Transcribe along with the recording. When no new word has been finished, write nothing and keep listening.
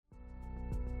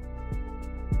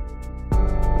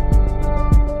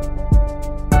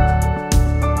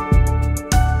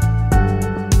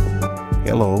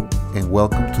Hello, and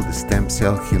welcome to the Stem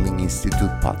Cell Healing Institute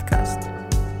podcast.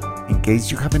 In case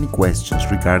you have any questions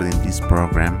regarding this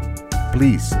program,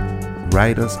 please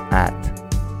write us at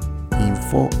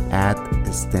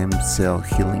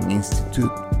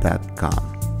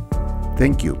info@stemcellhealinginstitute.com.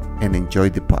 Thank you and enjoy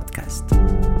the podcast.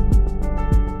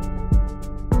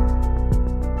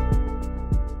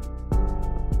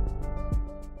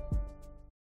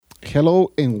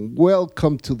 Hello and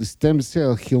welcome to the Stem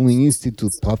Cell Healing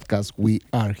Institute podcast. We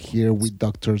are here with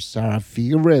Dr. Sara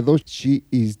Figueredo. She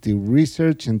is the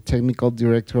research and technical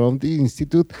director of the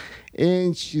institute,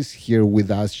 and she's here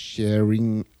with us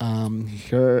sharing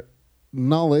her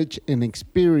knowledge and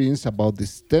experience about the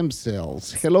stem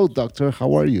cells. Hello, doctor.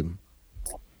 How are you?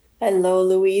 Hello,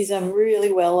 Louise. I'm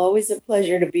really well. Always a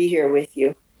pleasure to be here with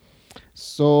you.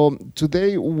 So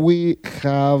today we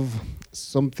have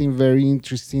something very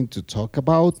interesting to talk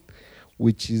about,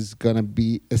 which is going to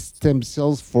be stem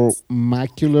cells for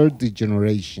macular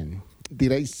degeneration.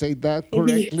 Did I say that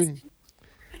correctly?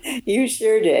 You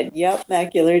sure did. Yep,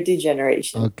 macular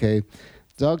degeneration. Okay.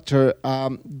 Doctor,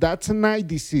 that's an eye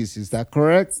disease, is that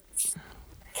correct?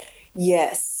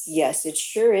 Yes, it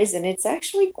sure is. And it's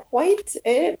actually quite,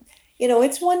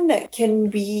 it's one that can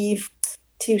be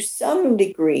to some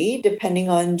degree, depending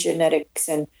on genetics,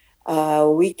 and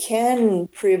we can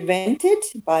prevent it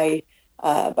by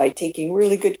taking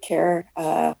really good care.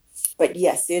 But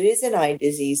yes, it is an eye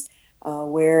disease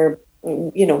where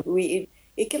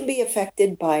it can be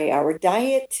affected by our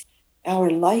diet,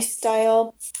 our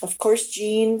lifestyle, of course,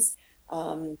 genes,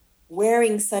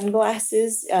 wearing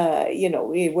sunglasses.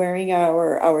 Wearing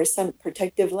our sun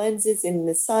protective lenses in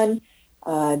the sun.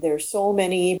 There are so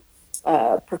many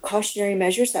precautionary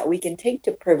measures that we can take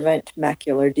to prevent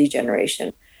macular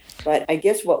degeneration. But I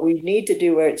guess what we need to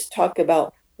do is talk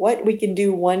about what we can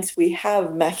do once we have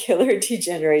macular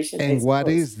degeneration. And what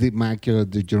is the macular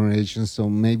degeneration? So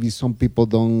maybe some people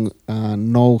don't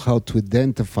know how to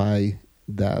identify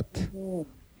that. Mm-hmm.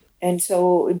 And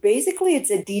so basically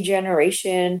it's a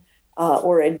degeneration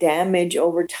or a damage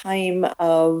over time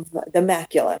of the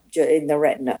macula in the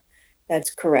retina. That's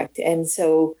correct. And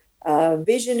so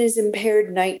vision is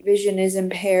impaired, night vision is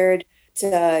impaired.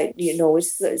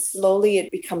 Slowly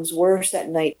it becomes worse at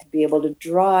night to be able to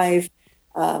drive.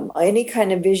 Any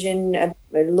kind of vision,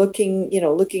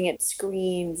 looking at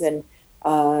screens and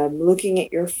looking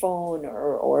at your phone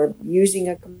or using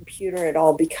a computer, it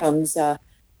all becomes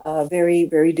very,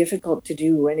 very difficult to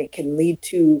do, and it can lead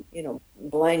to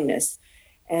blindness.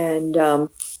 And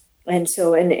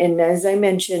so as I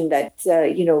mentioned, that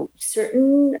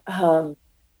certain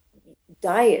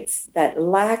diets that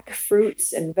lack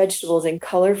fruits and vegetables and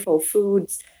colorful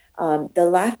foods, the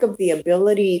lack of the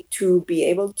ability to be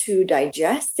able to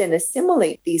digest and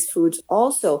assimilate these foods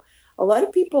also. A lot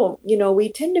of people, we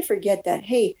tend to forget that,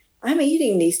 hey, I'm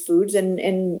eating these foods and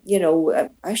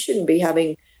I shouldn't be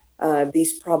having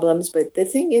these problems. But the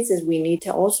thing is we need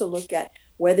to also look at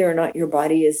whether or not your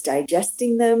body is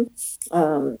digesting them,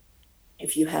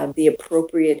 if you have the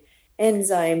appropriate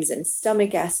enzymes and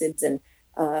stomach acids, and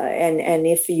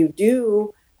if you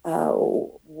do,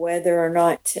 whether or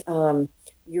not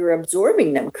you're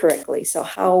absorbing them correctly. So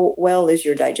how well is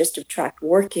your digestive tract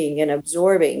working and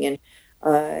absorbing, and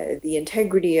the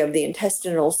integrity of the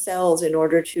intestinal cells in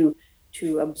order to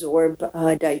absorb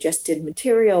digested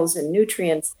materials and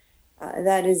nutrients?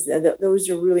 Those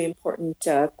are really important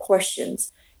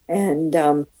questions. And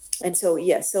so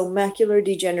macular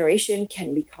degeneration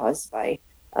can be caused by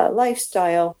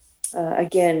lifestyle.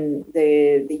 Again,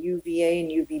 the UVA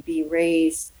and UVB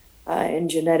rays and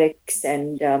genetics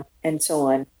and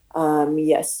so on.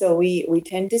 So we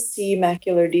tend to see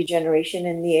macular degeneration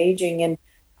in the aging and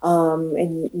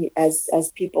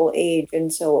as people age,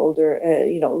 and so older,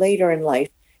 later in life,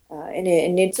 and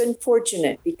it's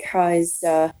unfortunate because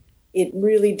it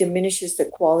really diminishes the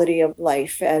quality of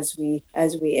life as we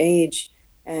age,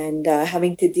 and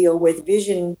having to deal with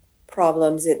vision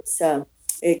problems.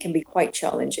 It can be quite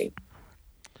challenging.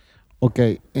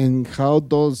 Okay, and how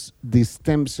does the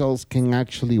stem cells can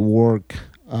actually work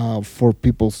for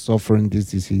people suffering this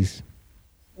disease?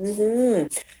 Mm-hmm.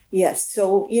 Yes,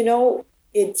 so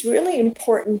it's really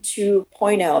important to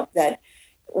point out that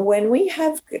when we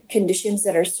have conditions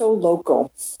that are so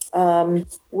local,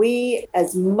 we,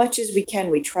 as much as we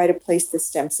can, we try to place the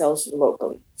stem cells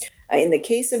locally. In the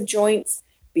case of joints,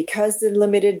 because the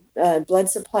limited blood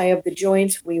supply of the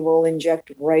joints, we will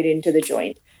inject right into the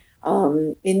joint.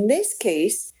 In this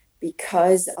case,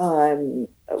 because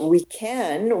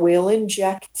we'll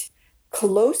inject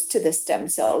close to the stem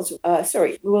cells.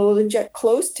 We'll inject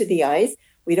close to the eyes,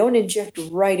 We don't inject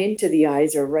right into the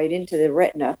eyes or right into the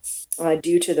retina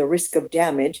due to the risk of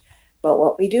damage. But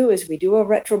what we do is we do a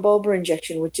retrobulbar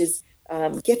injection, which is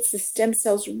gets the stem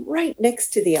cells right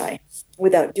next to the eye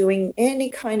without doing any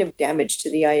kind of damage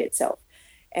to the eye itself.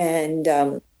 And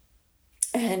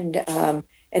and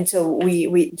and so we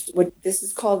what this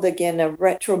is called again a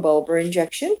retrobulbar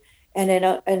injection, and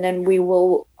then we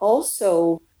will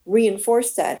also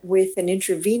reinforce that with an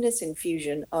intravenous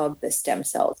infusion of the stem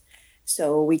cells.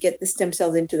 So we get the stem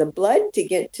cells into the blood to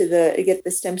get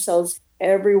the stem cells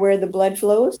everywhere the blood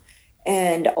flows,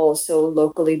 and also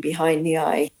locally behind the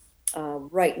eye,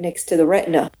 right next to the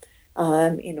retina,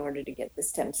 in order to get the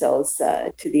stem cells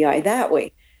to the eye that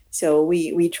way. So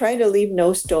we try to leave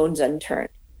no stones unturned.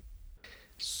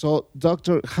 So,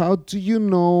 doctor, how do you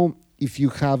know if you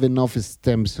have enough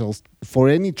stem cells for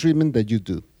any treatment that you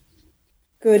do?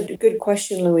 Good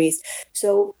question, Louise.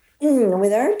 So,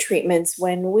 with our treatments,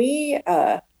 when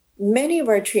many of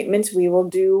our treatments we will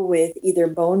do with either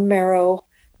bone marrow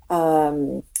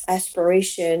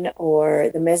aspiration or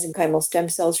the mesenchymal stem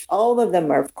cells. All of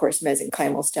them are, of course,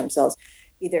 mesenchymal stem cells,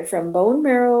 either from bone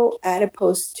marrow,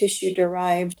 adipose tissue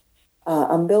derived,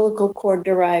 umbilical cord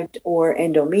derived, or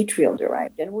endometrial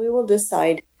derived. And we will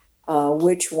decide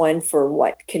which one for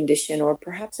what condition, or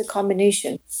perhaps a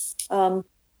combination.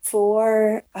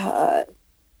 For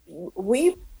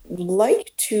We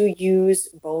like to use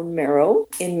bone marrow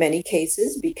in many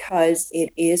cases because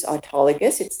it is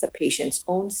autologous. It's the patient's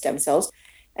own stem cells.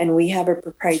 And we have a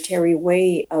proprietary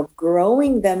way of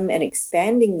growing them and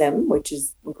expanding them, which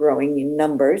is growing in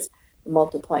numbers,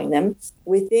 multiplying them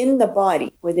within the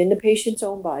body, within the patient's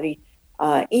own body,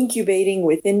 incubating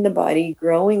within the body,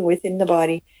 growing within the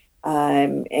body.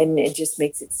 And it just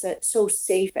makes it so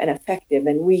safe and effective.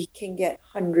 And we can get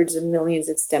hundreds of millions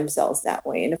of stem cells that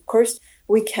way. And of course,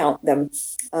 we count them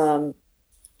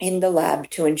in the lab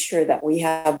to ensure that we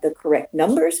have the correct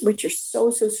numbers, which are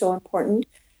so important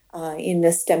in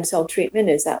the stem cell treatment,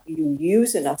 is that you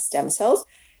use enough stem cells.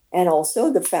 And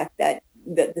also the fact that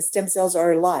the stem cells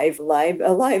are alive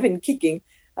and kicking.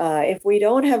 If we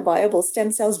don't have viable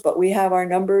stem cells, but we have our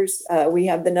numbers, we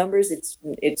have the numbers,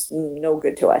 it's no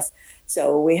good to us.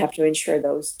 So we have to ensure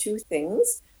those two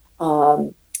things,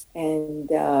 and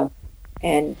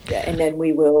then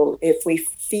we will, if we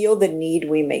feel the need,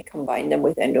 we may combine them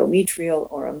with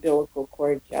endometrial or umbilical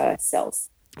cord cells.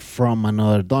 From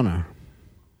another donor.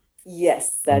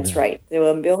 Yes, that's Okay. right. The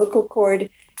umbilical cord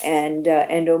and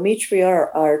endometrial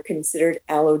are considered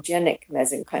allogenic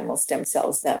mesenchymal stem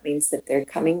cells. That means that they're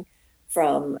coming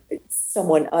from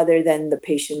someone other than the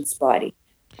patient's body.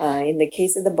 In the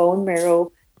case of the bone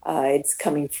marrow, it's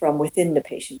coming from within the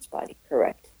patient's body,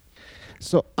 correct?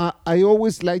 So I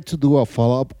always like to do a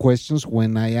follow-up questions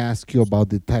when I ask you about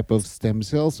the type of stem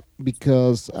cells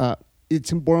because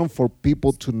it's important for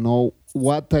people to know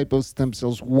what type of stem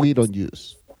cells we don't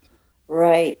use.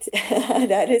 Right.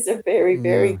 That is a very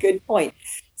Yeah. good point.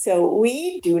 So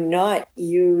we do not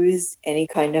use any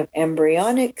kind of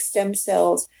embryonic stem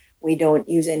cells. We don't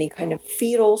use any kind of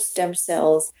fetal stem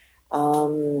cells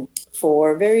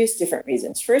for various different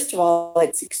reasons. First of all,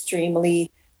 it's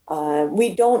extremely,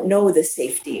 we don't know the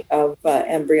safety of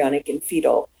embryonic and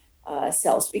fetal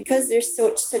cells because they're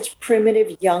such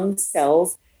primitive young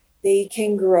cells. They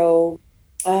can grow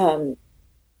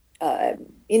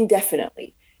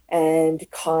indefinitely and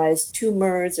cause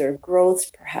tumors or growths,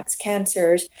 perhaps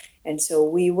cancers. And so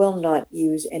we will not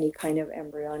use any kind of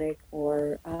embryonic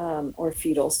or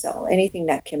fetal cell, anything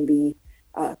that can be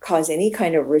cause any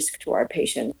kind of risk to our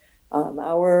patient.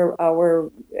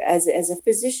 Our as a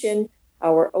physician,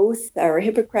 our oath, our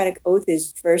Hippocratic oath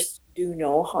is first do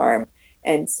no harm.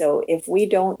 And so if we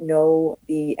don't know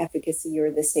the efficacy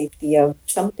or the safety of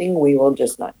something, we will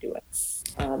just not do it.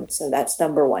 So that's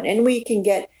number one. And we can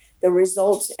get the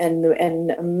results and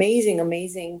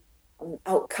amazing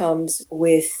outcomes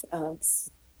with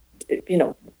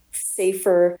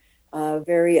safer,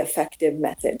 very effective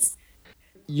methods.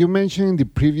 You mentioned in the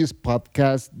previous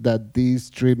podcast that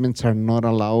these treatments are not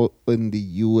allowed in the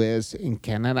US and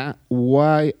Canada.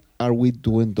 Why are we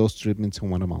doing those treatments in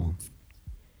Guatemala?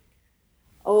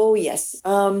 Oh, yes.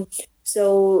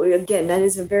 So again, that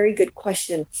is a very good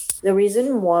question. The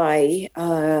reason why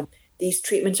these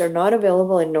treatments are not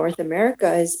available in North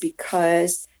America is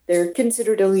because they're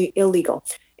considered illegal.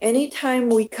 Anytime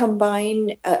we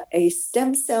combine a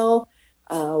stem cell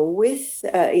with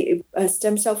a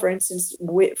stem cell, for instance,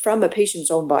 from a patient's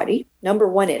own body, number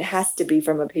one, it has to be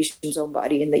from a patient's own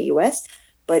body in the US,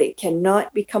 but it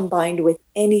cannot be combined with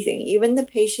anything, even the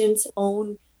patient's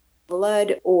own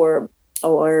blood or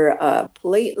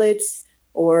platelets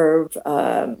or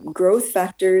growth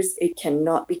factors, it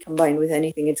cannot be combined with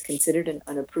anything. It's considered an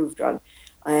unapproved drug.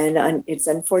 And it's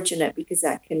unfortunate because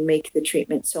that can make the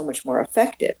treatment so much more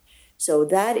effective. So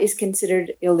that is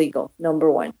considered illegal,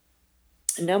 number one.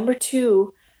 Number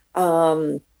two,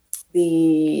 everything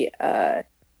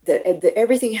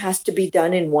has to be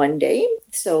done in one day.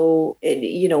 So,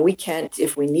 we can't,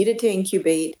 if we needed to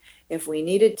incubate, if we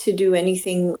needed to do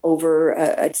anything over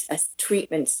a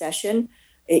treatment session,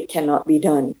 it cannot be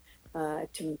done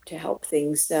to help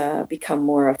things become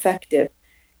more effective.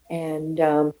 And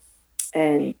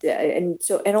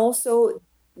also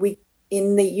we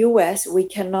in the US, we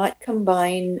cannot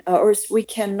combine or we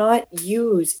cannot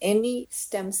use any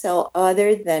stem cell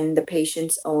other than the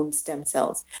patient's own stem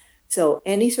cells. So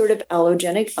any sort of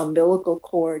allogenic umbilical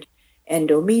cord,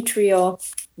 endometrial,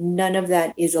 none of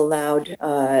that is allowed,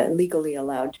 legally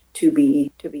allowed to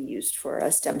be used for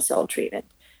a stem cell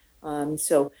treatment.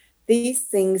 So these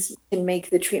things can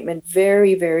make the treatment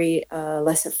very, very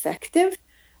less effective.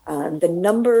 The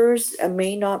numbers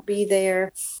may not be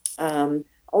there.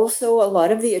 Also, a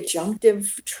lot of the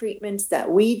adjunctive treatments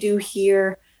that we do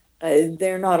here,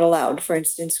 they're not allowed. For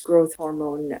instance, growth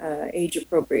hormone,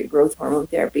 age-appropriate growth hormone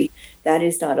therapy, that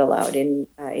is not allowed in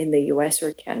the U.S.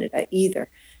 or Canada either.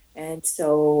 And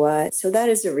so that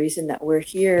is the reason that we're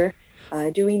here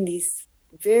doing these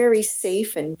very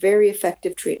safe and very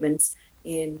effective treatments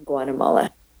in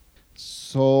Guatemala.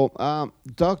 So,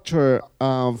 doctor,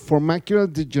 for macular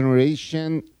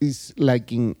degeneration, is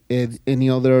like in any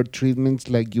other treatments,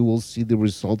 like you will see the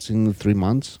results in 3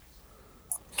 months?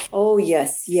 Oh,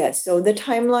 yes, yes. So the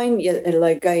timeline, yeah,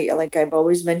 like I've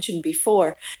always mentioned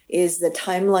before, is the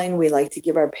timeline we like to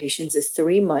give our patients is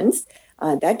 3 months.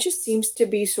 That just seems to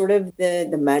be sort of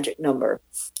the magic number,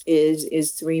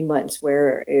 is 3 months,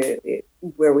 where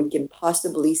we can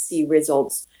possibly see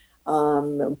results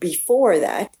before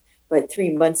that, but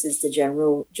 3 months is the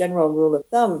general rule of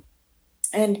thumb.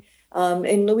 And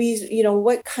Louise,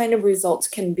 what kind of results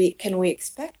can we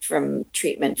expect from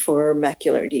treatment for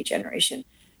macular degeneration?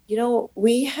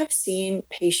 We have seen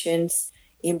patients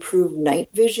improve night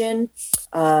vision.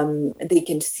 They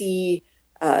can see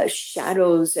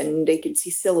shadows, and they can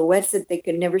see silhouettes that they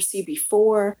could never see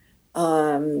before.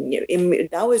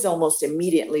 That was almost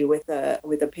immediately with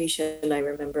a patient I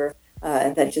remember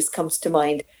that just comes to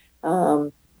mind.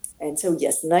 And so,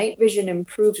 yes, night vision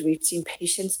improves. We've seen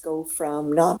patients go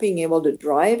from not being able to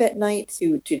drive at night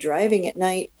to driving at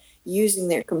night, using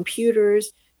their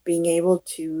computers, being able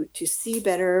to see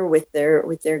better with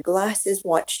their glasses,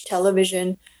 watch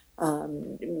television,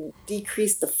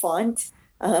 decrease the font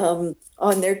on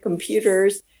their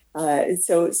computers.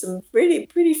 So some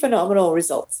pretty phenomenal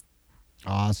results.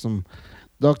 Awesome.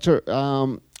 Doctor,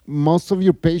 most of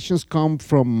your patients come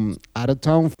from out of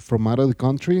town, from out of the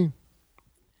country?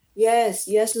 Yes,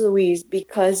 yes, Louise,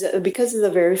 because of the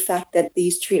very fact that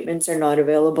these treatments are not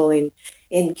available in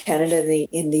Canada,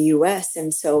 in the US,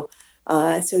 and so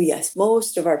yes,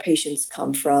 most of our patients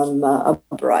come from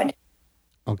abroad.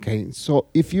 Okay, so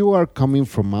if you are coming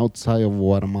from outside of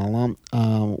Guatemala,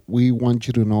 we want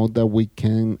you to know that we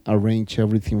can arrange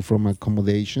everything from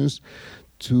accommodations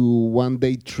to 1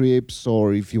 day trips,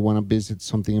 or if you want to visit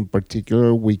something in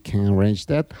particular, we can arrange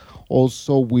that.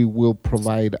 Also, we will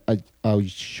provide a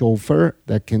chauffeur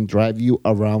that can drive you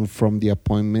around from the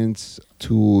appointments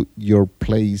to your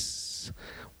place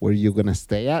where you're going to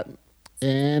stay at.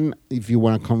 And if you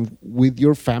want to come with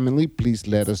your family, please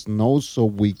let us know so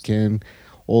we can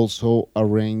also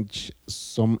arrange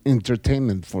some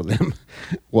entertainment for them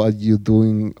while you're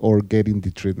doing or getting the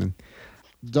treatment.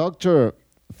 Doctor,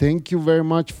 thank you very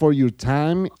much for your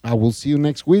time. I will see you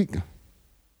next week.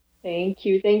 Thank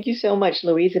you. Thank you so much,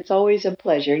 Louise. It's always a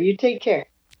pleasure. You take care.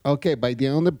 Okay, by the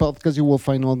end of the podcast, you will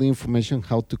find all the information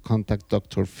how to contact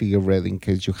Dr. Figueredo. In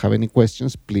case you have any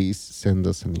questions, please send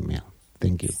us an email.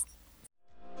 Thank you.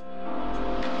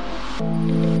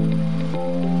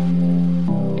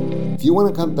 If you want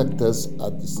to contact us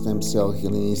at the Stem Cell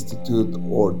Healing Institute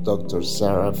or Dr.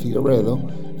 Sarah Figueredo,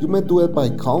 you may do it by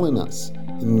calling us.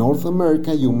 In North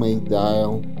America, you may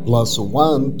dial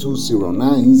 +1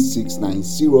 209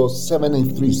 690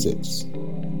 7836.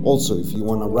 Also, if you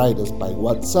want to write us by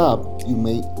WhatsApp, you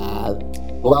may add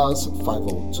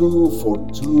 +502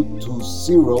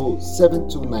 4220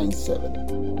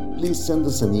 7297. Please send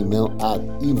us an email at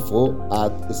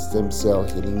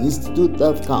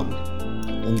info@stemcellhealinginstitute.com.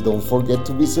 And don't forget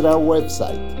to visit our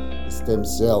website,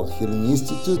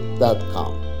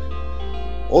 stemcellhealinginstitute.com.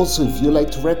 Also, if you like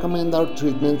to recommend our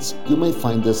treatments, you may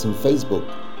find us on Facebook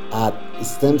at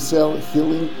Stem Cell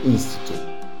Healing Institute.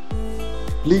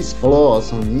 Please follow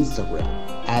us on Instagram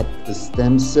at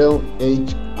Stem Cell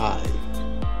HI.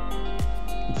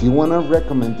 If you want to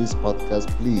recommend this podcast,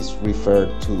 please refer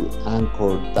to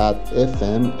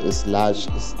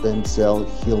anchor.fm/stem cell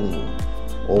healing.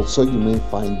 Also, you may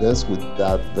find us with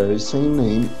that very same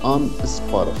name on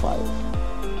Spotify.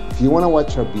 If you want to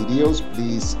watch our videos,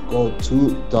 please go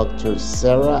to Dr.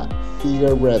 Sarah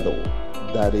Figueredo,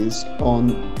 that is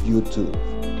on YouTube.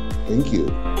 Thank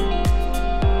you.